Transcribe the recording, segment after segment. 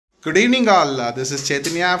Good evening all. This is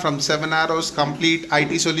Chaitanya from 7 Arrows Complete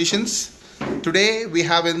IT Solutions. Today we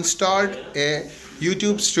have installed a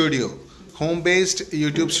YouTube studio, home-based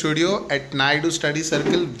YouTube studio at Naidu Study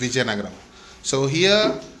Circle, Vizinagaram. So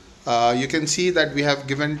here you can see that we have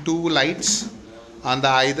given two lights on the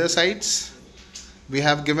either sides. We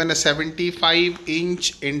have given a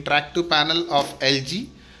 75-inch interactive panel of LG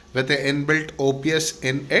with an inbuilt OPS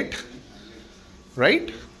in it,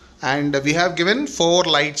 right? And we have given 4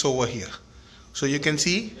 lights over here. So you can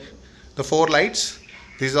see the 4 lights.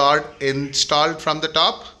 These are installed from the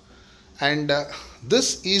top, and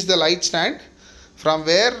this is the light stand from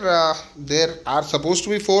where there are supposed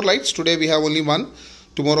to be 4 lights. Today we have only 1.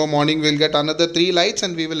 Tomorrow morning we'll get another 3 lights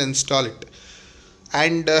and we will install it.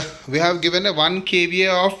 And we have given a 1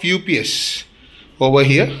 kVA of UPS over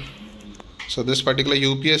here. So this particular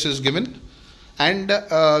UPS is given. And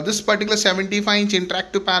this particular 75-inch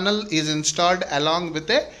interactive panel is installed along with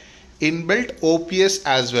a inbuilt OPS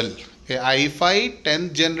as well. A i5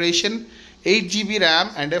 10th generation 8 GB RAM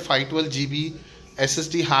and a 512 GB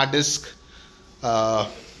SSD hard disk.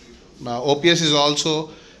 OPS is also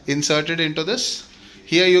inserted into this.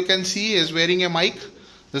 Here you can see is wearing a mic.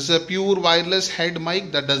 This is a pure wireless head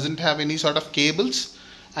mic that doesn't have any sort of cables,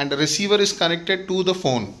 and the receiver is connected to the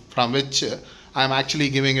phone from which I am actually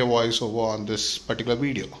giving a voice over on this particular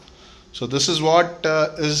video. So this is what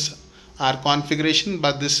is our configuration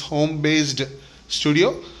by this home-based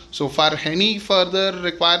studio. So for any further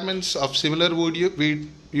requirements of similar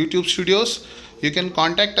YouTube studios, you can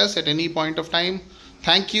contact us at any point of time.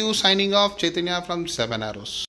 Thank you. Signing off, Chaitanya from 7 Arrows.